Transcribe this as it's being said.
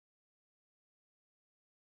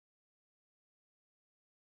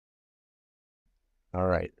All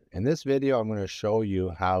right. In this video, I'm going to show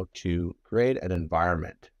you how to create an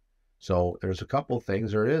environment. So there's a couple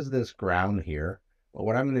things. There is this ground here, but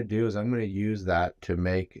what I'm going to do is I'm going to use that to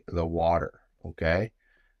make the water. Okay.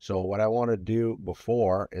 So what I want to do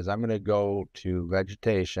before is I'm going to go to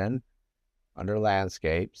vegetation under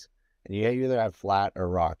landscapes, and you either have flat or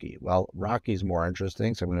rocky. Well, rocky is more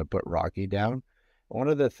interesting, so I'm going to put rocky down. One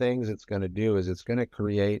of the things it's going to do is it's going to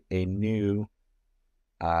create a new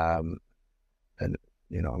um, and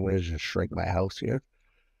I'm going to just shrink my house here.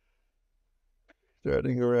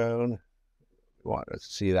 Turning around. You want to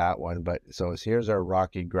see that one, but so here's our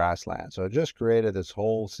rocky grassland. So it just created this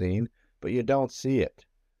whole scene, but you don't see it.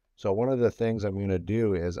 So one of the things I'm going to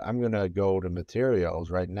do is I'm going to go to materials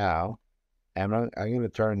right now, and I'm going to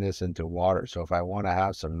turn this into water. So if I want to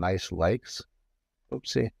have some nice lakes,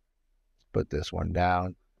 oopsie, put this one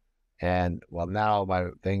down. And well, now my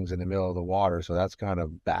thing's in the middle of the water, so that's kind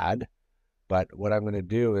of bad. But what I'm going to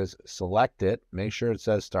do is select it, make sure it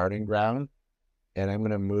says starting ground, and I'm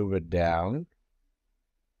going to move it down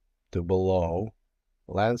to below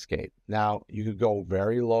landscape. Now, you could go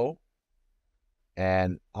very low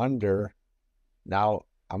and under. Now,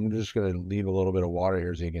 I'm just going to leave a little bit of water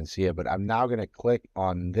here so you can see it, but I'm now going to click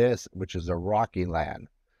on this, which is a rocky land.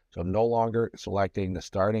 So I'm no longer selecting the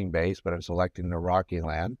starting base, but I'm selecting the rocky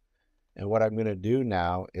land. And what I'm going to do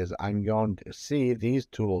now is I'm going to see these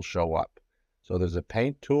tools show up. So there's a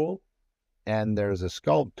paint tool and there's a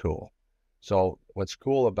sculpt tool. So what's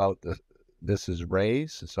cool about this is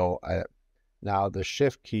raise. So now the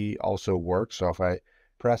shift key also works. So if I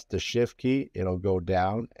press the shift key, it'll go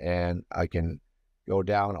down and I can go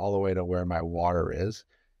down all the way to where my water is.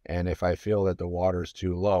 And if I feel that the water is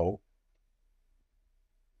too low,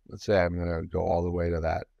 let's say I'm going to go all the way to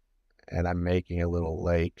that and I'm making a little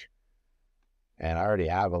lake. And I already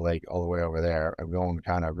have a lake all the way over there. I'm going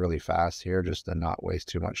kind of really fast here just to not waste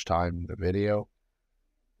too much time in the video.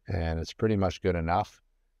 And it's pretty much good enough.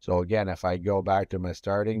 So again, if I go back to my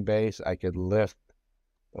starting base, I could lift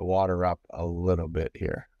the water up a little bit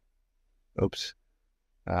here. Oops.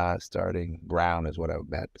 Starting ground is what I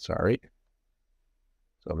meant. Sorry.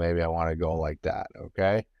 So maybe I want to go like that.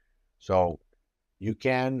 Okay. So you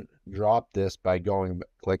can drop this by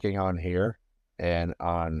clicking on here and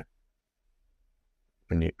on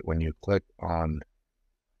when you click on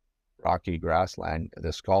rocky grassland, the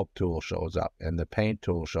sculpt tool shows up and the paint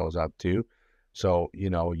tool shows up too. So,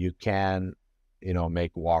 you can,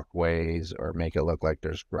 make walkways or make it look like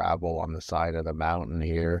there's gravel on the side of the mountain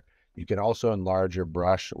here. You can also enlarge your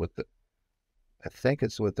brush with I think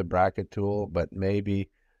it's with the bracket tool, but maybe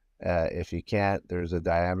if you can't, there's a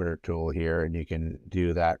diameter tool here and you can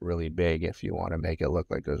do that really big if you want to make it look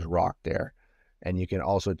like there's rock there. And you can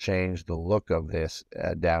also change the look of this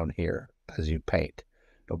down here as you paint.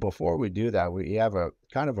 But before we do that, we have a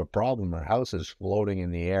kind of a problem. Our house is floating in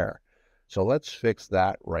the air. So let's fix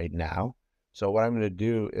that right now. So what I'm going to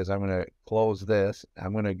do is I'm going to close this.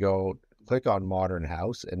 I'm going to go click on Modern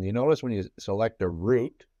House. And you notice when you select a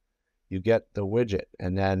route, you get the widget.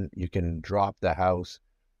 And then you can drop the house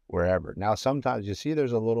wherever. Now, sometimes you see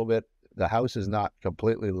there's a little bit, the house is not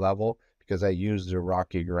completely level because I used the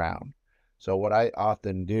rocky ground. So what I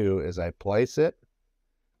often do is I place it,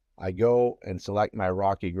 I go and select my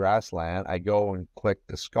rocky grassland, I go and click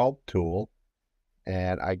the sculpt tool,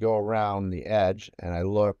 and I go around the edge and I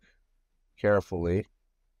look carefully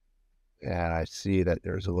and I see that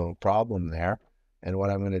there's a little problem there. And what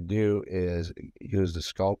I'm going to do is use the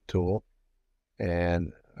sculpt tool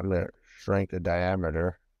and I'm going to shrink the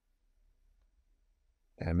diameter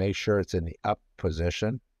and make sure it's in the up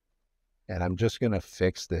position. And I'm just going to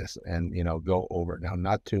fix this and, go over it. Now,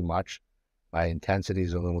 not too much. My intensity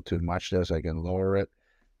is a little too much there, so I can lower it.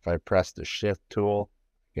 If I press the shift tool,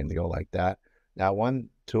 I can go like that. Now,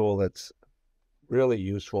 one tool that's really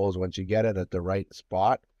useful is once you get it at the right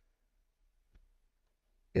spot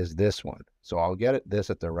is this one. So I'll get this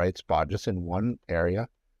at the right spot, just in one area.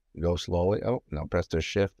 Go slowly. Oh, no, press the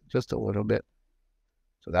shift just a little bit.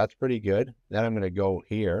 So that's pretty good. Then I'm going to go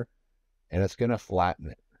here, and it's going to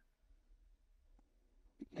flatten it.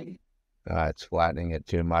 It's flattening it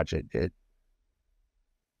too much. It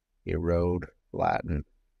erode, flatten.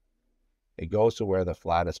 It goes to where the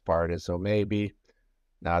flattest part is. So maybe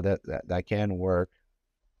now that can work.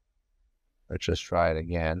 Let's just try it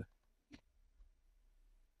again.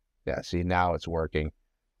 Yeah, see, now it's working.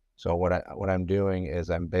 So what I'm doing is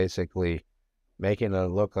I'm basically making it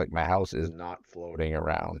look like my house is not floating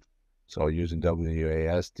around. So using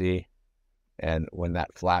WASD, and when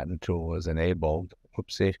that flatten tool is enabled,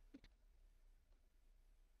 whoopsie,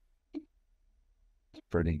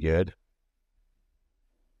 pretty good.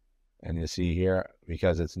 And you see here,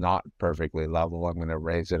 because it's not perfectly level, I'm going to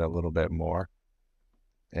raise it a little bit more.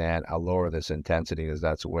 And I'll lower this intensity because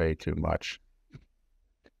that's way too much.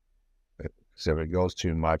 So if it goes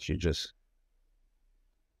too much, you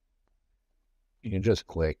can just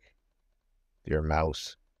click your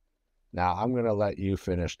mouse. Now I'm going to let you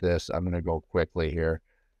finish this. I'm going to go quickly here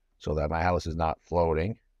so that my house is not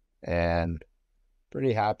floating. And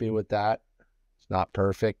pretty happy with that. It's not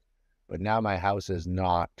perfect, but now my house is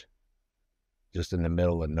not just in the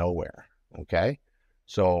middle of nowhere. Okay,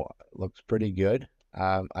 so it looks pretty good.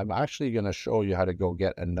 I'm actually going to show you how to go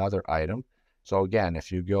get another item. So again,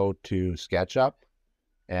 if you go to SketchUp,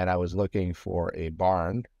 and I was looking for a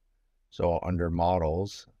barn, so under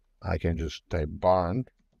models, I can just type barn,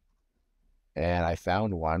 and I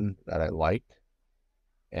found one that I liked,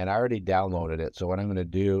 and I already downloaded it. So what I'm going to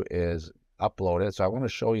do is upload it. So I want to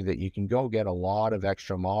show you that you can go get a lot of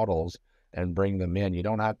extra models and bring them in. You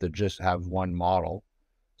don't have to just have one model.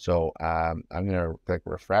 So I'm going to click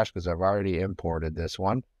refresh because I've already imported this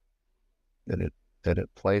one. Did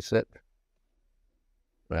it place it?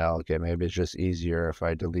 Well, okay, maybe it's just easier if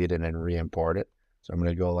I delete it and re-import it. So I'm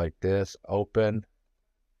going to go like this, open,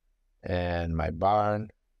 and my barn,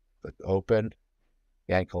 click open.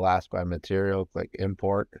 Again, collapse by material, click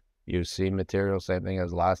import, use C material, same thing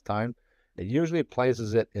as last time. It usually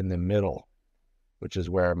places it in the middle, which is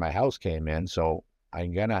where my house came in. So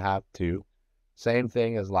I'm going to have to, same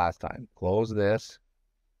thing as last time, close this,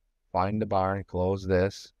 find the barn, close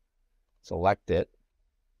this, select it.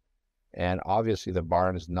 And obviously the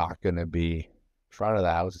barn is not going to be in front of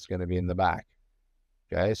the house, it's going to be in the back.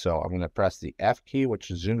 Okay, so I'm going to press the F key, which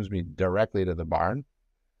zooms me directly to the barn.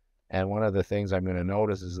 And one of the things I'm going to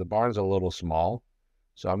notice is the barn's a little small.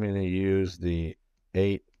 So I'm going to use the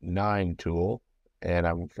 8-9 tool, and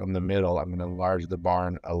I'm from the middle, I'm going to enlarge the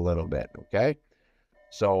barn a little bit. Okay,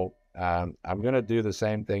 so I'm going to do the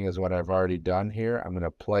same thing as what I've already done here. I'm going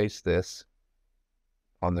to place this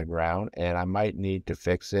on the ground, and I might need to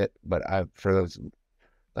fix it, but for the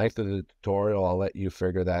length of the tutorial, I'll let you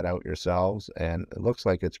figure that out yourselves, and it looks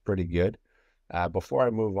like it's pretty good. Before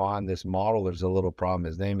I move on, this model, there's a little problem.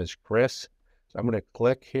 His name is Chris, so I'm going to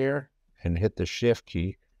click here and hit the shift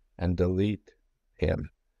key and delete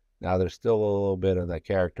him. Now there's still a little bit of the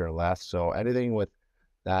character left, so anything with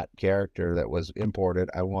that character that was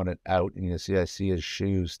imported, I want it out. And you see, I see his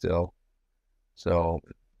shoes still, so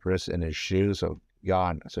Chris and his shoes, so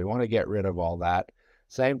gone. So you want to get rid of all that.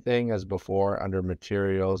 Same thing as before under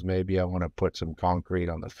materials. Maybe I want to put some concrete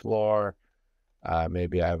on the floor.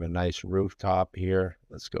 Maybe I have a nice rooftop here.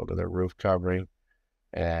 Let's go to the roof covering,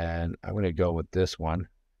 and I'm going to go with this one.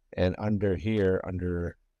 And under here,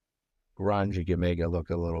 under grunge, you can make it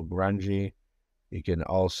look a little grungy. You can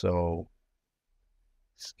also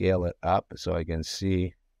scale it up so I can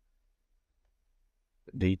see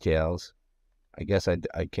the details. I guess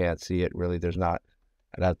I can't see it really. There's not,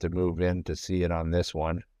 I'd have to move in to see it on this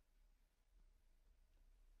one.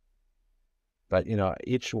 But, you know,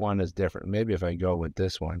 each one is different. Maybe if I go with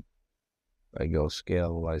this one, if I go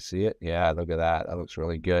scale, will I see it? Yeah, look at that. That looks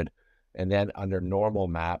really good. And then under normal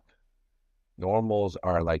map, normals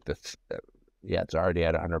are like yeah, it's already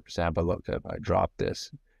at 100%. But look, if I drop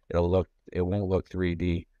this, it won't look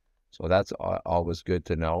 3D. So that's always good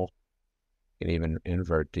to know. You can even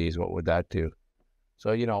invert these. What would that do?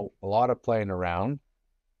 So, you know, a lot of playing around.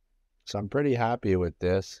 So I'm pretty happy with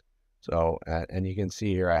this. So, and you can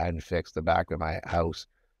see here, I hadn't fixed the back of my house,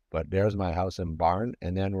 but there's my house and barn.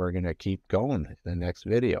 And then we're going to keep going in the next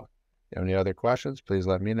video. If you have any other questions, please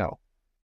let me know.